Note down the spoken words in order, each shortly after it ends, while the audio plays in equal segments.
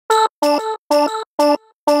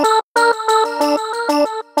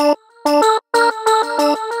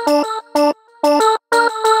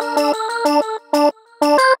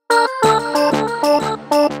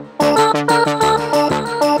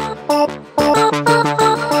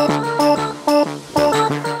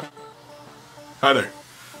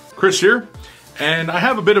Chris here, and I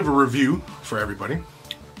have a bit of a review for everybody.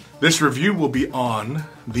 This review will be on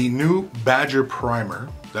the new Badger Primer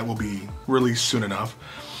that will be released soon enough.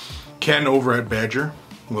 Ken over at Badger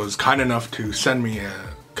was kind enough to send me a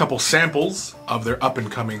couple samples of their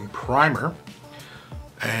up-and-coming primer,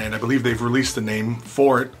 and I believe they've released the name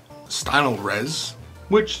for it, Stynylrez,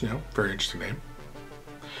 which, you know, very interesting name.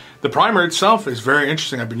 The primer itself is very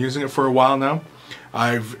interesting. I've been using it for a while now.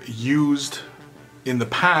 I've used in the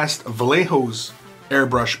past Vallejo's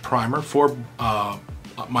Airbrush Primer for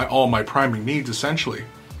all my priming needs essentially,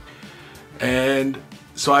 and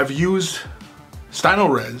so I've used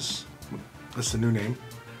Stynylrez. That's the new name.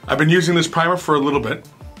 I've been using this primer for a little bit.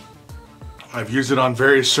 I've used it on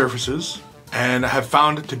various surfaces and I have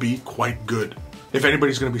found it to be quite good. If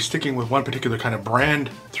anybody's going to be sticking with one particular kind of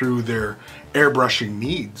brand through their airbrushing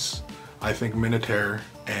needs, I think Minotaur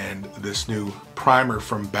and this new primer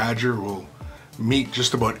from Badger will meet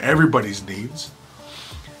just about everybody's needs.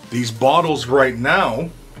 These bottles right now,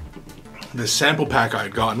 this sample pack I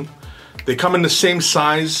had gotten, they come in the same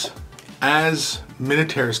size as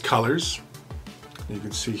Minotaur's colors. You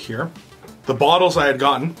can see here. The bottles I had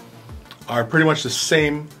gotten are pretty much the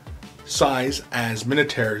same size as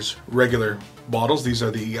Minotaur's regular bottles. These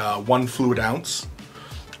are the 1 fluid ounce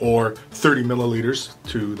or 30 milliliters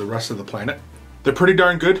to the rest of the planet. They're pretty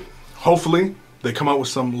darn good. Hopefully they come out with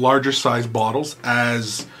some larger size bottles,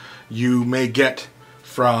 as you may get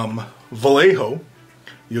from Vallejo.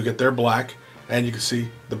 You'll get their black, and you can see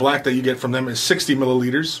the black that you get from them is 60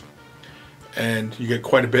 milliliters, and you get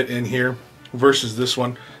quite a bit in here versus this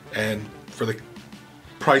one. And for the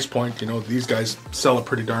price point, you know, these guys sell a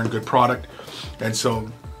pretty darn good product, and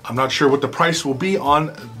so I'm not sure what the price will be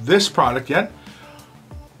on this product yet,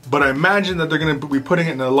 but I imagine that they're going to be putting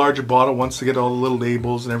it in a larger bottle once they get all the little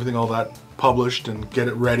labels and everything, all that published and get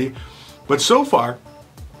it ready. But so far,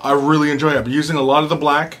 I really enjoy it. I've been using a lot of the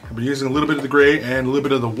black, I've been using a little bit of the gray and a little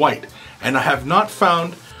bit of the white, and I have not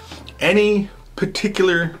found any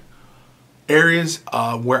particular areas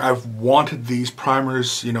where I've wanted these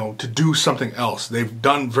primers, you know, to do something else. They've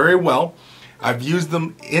done very well. I've used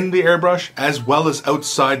them in the airbrush as well as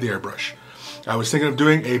outside the airbrush. I was thinking of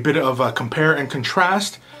doing a bit of a compare and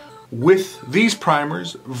contrast with these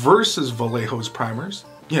primers versus Vallejo's primers,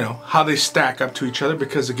 you know, how they stack up to each other,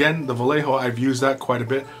 because again, the Vallejo, I've used that quite a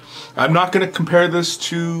bit. I'm not going to compare this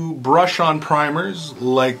to brush-on primers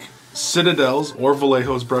like Citadel's or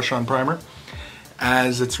Vallejo's brush-on primer,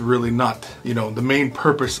 as it's really not, you know, the main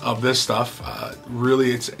purpose of this stuff.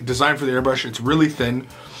 Really, it's designed for the airbrush. It's really thin.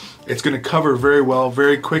 It's going to cover very well,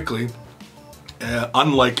 very quickly,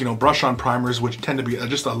 unlike, you know, brush-on primers, which tend to be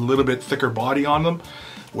just a little bit thicker body on them,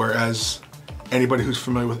 whereas anybody who's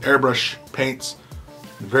familiar with airbrush paints,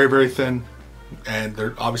 very, very thin, and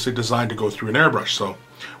they're obviously designed to go through an airbrush. So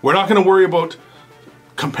we're not going to worry about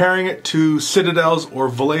comparing it to Citadel's or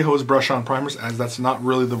Vallejo's brush-on primers, as that's not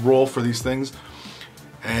really the role for these things.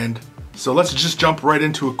 And so let's just jump right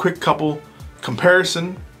into a quick couple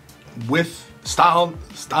comparison with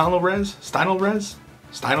Stynylrez.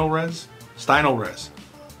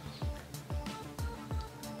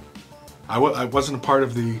 I wasn't a part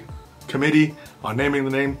of the committee on naming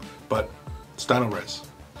the name, but Stynylrez.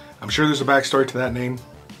 I'm sure there's a backstory to that name.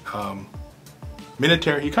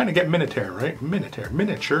 Minotaur, you kind of get Minotaur, right? Minotaur,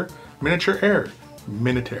 miniature air,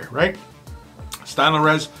 Minotaur, right?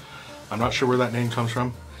 Stynylrez, I'm not sure where that name comes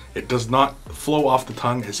from. It does not flow off the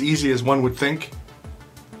tongue as easy as one would think.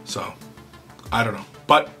 So, I don't know.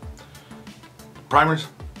 But, primers,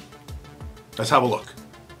 let's have a look.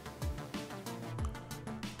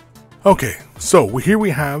 Okay, so here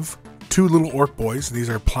we have two little orc boys. These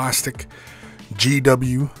are plastic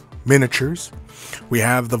GW miniatures. We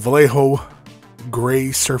have the Vallejo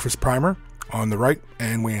gray surface primer on the right,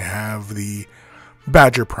 and we have the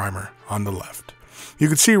Badger primer on the left. You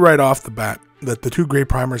can see right off the bat that the two gray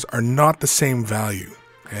primers are not the same value,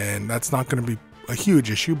 and that's not going to be a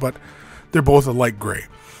huge issue, but they're both a light gray.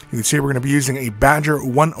 You can see we're going to be using a Badger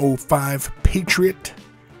 105 Patriot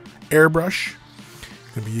airbrush.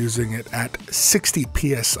 Going to be using it at 60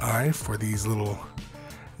 psi for these little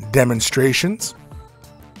demonstrations.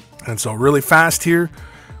 And so really fast here,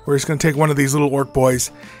 we're just going to take one of these little orc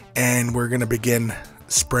boys and we're going to begin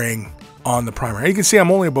spraying on the primer. You can see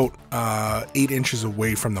I'm only about 8 inches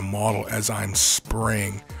away from the model as I'm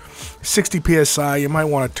spraying. 60 psi, you might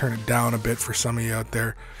want to turn it down a bit for some of you out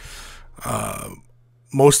there.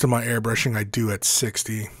 Most of my airbrushing I do at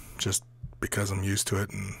 60 just because I'm used to it,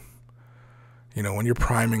 and you know, when you're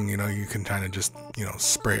priming, you know, you can kind of just, you know,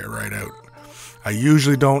 spray it right out. I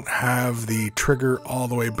usually don't have the trigger all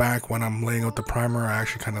the way back when I'm laying out the primer. I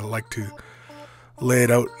actually kind of like to lay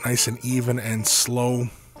it out nice and even and slow,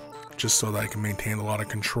 just so that I can maintain a lot of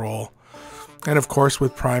control. And of course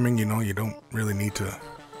with priming, you know, you don't really need to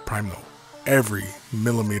prime every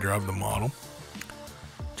millimeter of the model,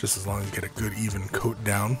 just as long as you get a good even coat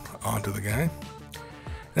down onto the guy.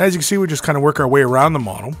 And as you can see, we just kind of work our way around the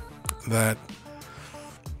model. That,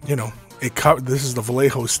 you know, this is the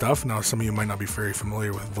Vallejo stuff. Now some of you might not be very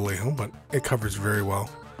familiar with Vallejo, but it covers very well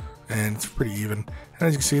and it's pretty even. And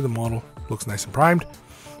as you can see, the model looks nice and primed.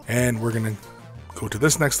 And we're gonna go to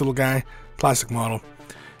this next little guy, plastic model,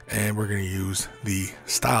 and we're gonna use the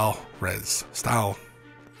Style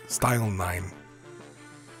 9,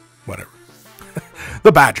 whatever,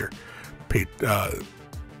 the Badger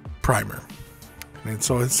primer. And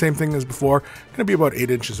so the same thing as before, gonna be about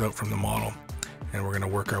 8 inches out from the model, and we're gonna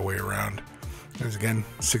work our way around. There's again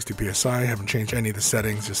 60 psi. Haven't changed any of the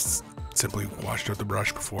settings, just simply washed out the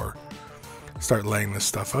brush before start laying this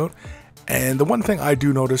stuff out. And the one thing I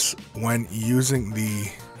do notice when using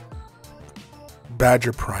the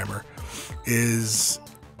Badger primer is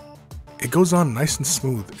it goes on nice and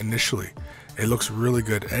smooth initially. It looks really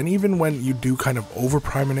good, and even when you do kind of over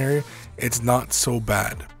prime an area, it's not so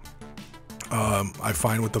bad. I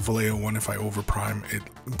find with the Vallejo one, if I over prime, it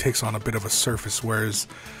takes on a bit of a surface, whereas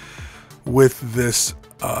with this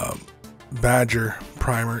Badger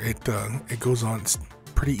primer, it goes on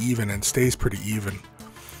pretty even and stays pretty even.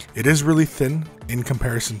 It is really thin in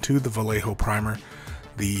comparison to the Vallejo primer.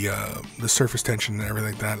 The surface tension and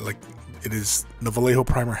everything like that, like it is, the Vallejo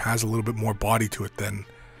primer has a little bit more body to it than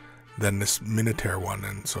this Minotaur one,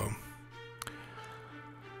 and so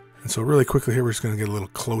really quickly here we're just going to get a little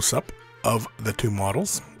close up of the two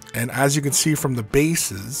models. And as you can see from the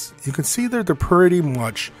bases, you can see that they're pretty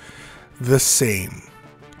much the same.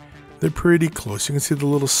 They're pretty close. You can see the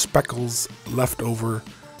little speckles left over,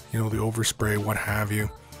 you know, the overspray, what have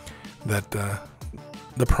you, that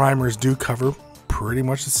the primers do cover pretty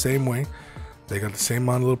much the same way. They got the same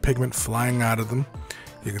amount of little pigment flying out of them.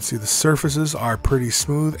 You can see the surfaces are pretty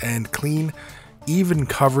smooth and clean, even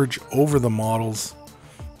coverage over the models,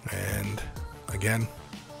 and again,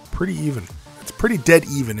 pretty even. It's pretty dead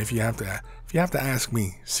even if you have to ask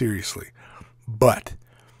me, seriously. But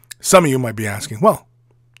some of you might be asking, well,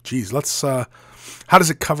 geez, let's how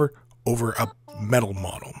does it cover over a metal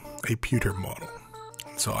model, a pewter model?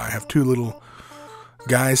 So I have two little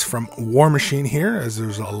guys from War Machine here, as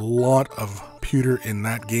there's a lot of pewter in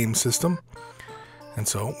that game system. And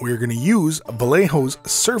so we're going to use Vallejo's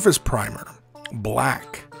Surface Primer,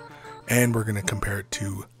 black, and we're going to compare it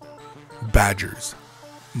to Badger's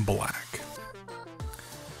black.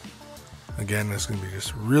 Again, this is going to be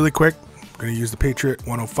just really quick. I'm going to use the Patriot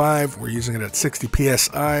 105. We're using it at 60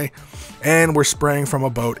 psi, and we're spraying from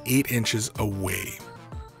about 8 inches away.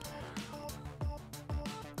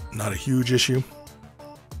 Not a huge issue.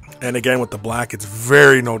 And again, with the black, it's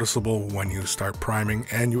very noticeable when you start priming,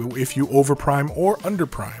 and if you over prime or under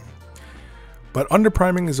prime. But under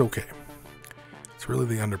priming is okay. It's really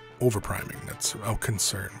the over priming that's a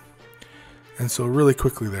concern. And so really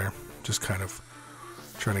quickly there, just kind of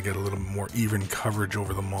trying to get a little more even coverage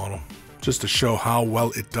over the model, just to show how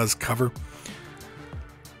well it does cover.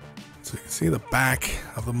 So you can see the back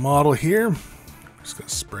of the model here. Just gonna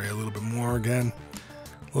spray a little bit more again,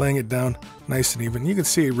 laying it down nice and even. You can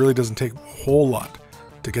see it really doesn't take a whole lot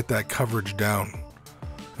to get that coverage down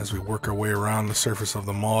as we work our way around the surface of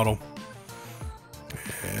the model.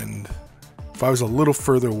 And if I was a little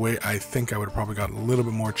further away, I think I would have probably got a little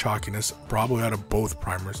bit more chalkiness, probably out of both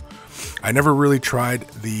primers. I never really tried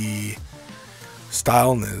the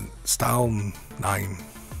Style Res.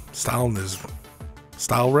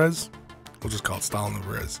 We'll just call it Style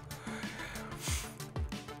Res.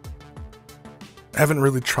 I haven't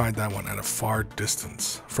really tried that one at a far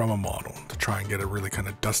distance from a model to try and get a really kind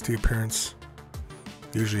of dusty appearance.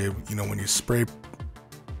 Usually, you know, when you spray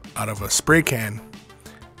out of a spray can,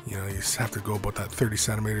 you know, you just have to go about that 30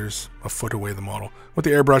 centimeters, a foot away the model. With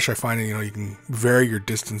the airbrush, I find, you know, you can vary your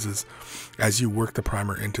distances as you work the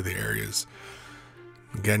primer into the areas.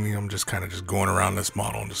 Again, you know, I'm just kind of going around this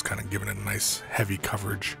model and just kind of giving it a nice heavy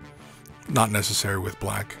coverage. Not necessary with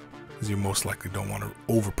black, as you most likely don't want to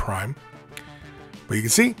over prime. But you can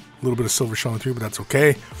see a little bit of silver showing through, but that's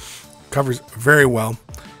okay. Covers very well.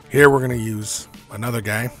 Here we're going to use another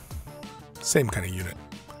guy, same kind of unit.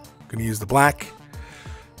 Going to use the black,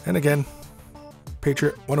 and again,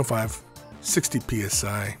 Patriot 105, 60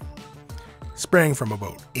 psi, spraying from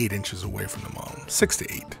about 8 inches away from the model, 6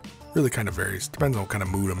 to 8. Really kind of varies, depends on what kind of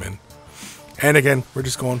mood I'm in. And again, we're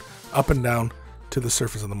just going up and down to the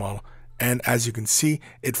surface of the model. And as you can see,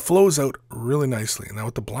 it flows out really nicely. Now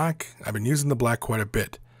with the black, I've been using the black quite a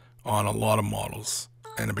bit on a lot of models.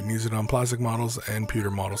 And I've been using it on plastic models and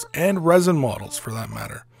pewter models and resin models for that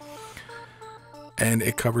matter. And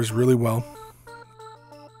it covers really well.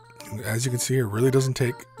 As you can see here, it really doesn't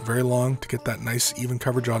take very long to get that nice even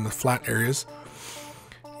coverage on the flat areas.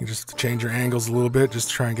 You just change your angles a little bit, just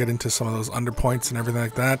to try and get into some of those underpoints and everything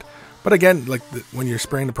like that. But again, like when you're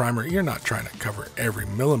spraying the primer, you're not trying to cover every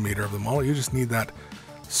millimeter of the model. You just need that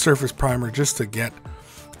surface primer just to get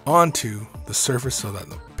onto the surface so that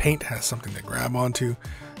the paint has something to grab onto.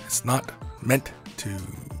 It's not meant to,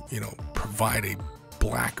 you know, provide a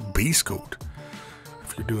black base coat.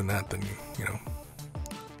 If you're doing that, then you're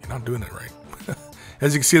not doing it right.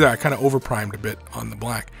 As you can see there, I kind of over primed a bit on the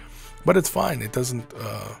black, but it's fine. It doesn't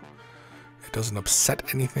upset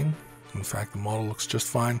anything. In fact, the model looks just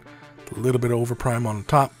fine. A little bit of over prime on the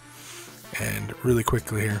top, and really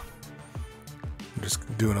quickly here, I'm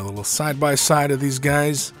just doing a little side by side of these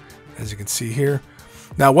guys, as you can see here.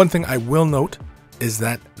 Now, one thing I will note is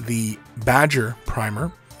that the Badger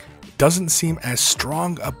primer doesn't seem as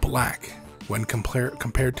strong a black when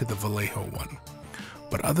compared to the Vallejo one.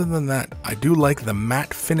 But other than that, I do like the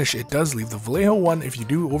matte finish it does leave. The Vallejo one, if you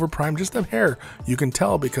do over prime just a hair, you can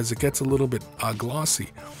tell because it gets a little bit glossy.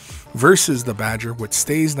 Versus the Badger, which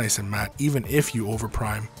stays nice and matte even if you over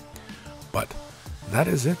prime. But that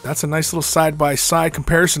is it. That's a nice little side-by-side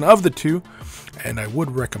comparison of the two. And I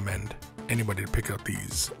would recommend anybody to pick up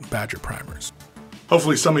these Badger primers.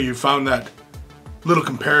 Hopefully some of you found that little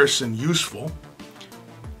comparison useful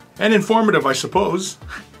and informative, I suppose.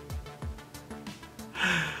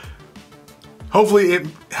 Hopefully it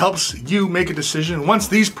helps you make a decision. Once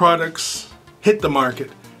these products hit the market,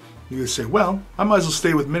 you can say, well, I might as well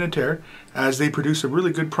stay with Minotaur as they produce a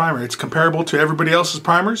really good primer. It's comparable to everybody else's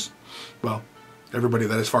primers. Well, everybody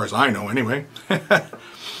that as far as I know anyway.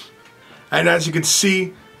 And as you can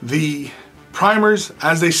see, the primers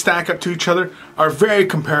as they stack up to each other are very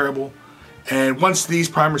comparable. And once these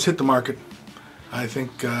primers hit the market, I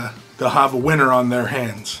think they'll have a winner on their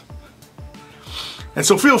hands. And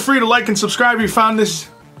so feel free to like and subscribe if you found this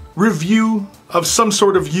review of some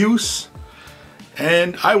sort of use.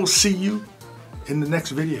 And I will see you in the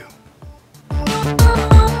next video.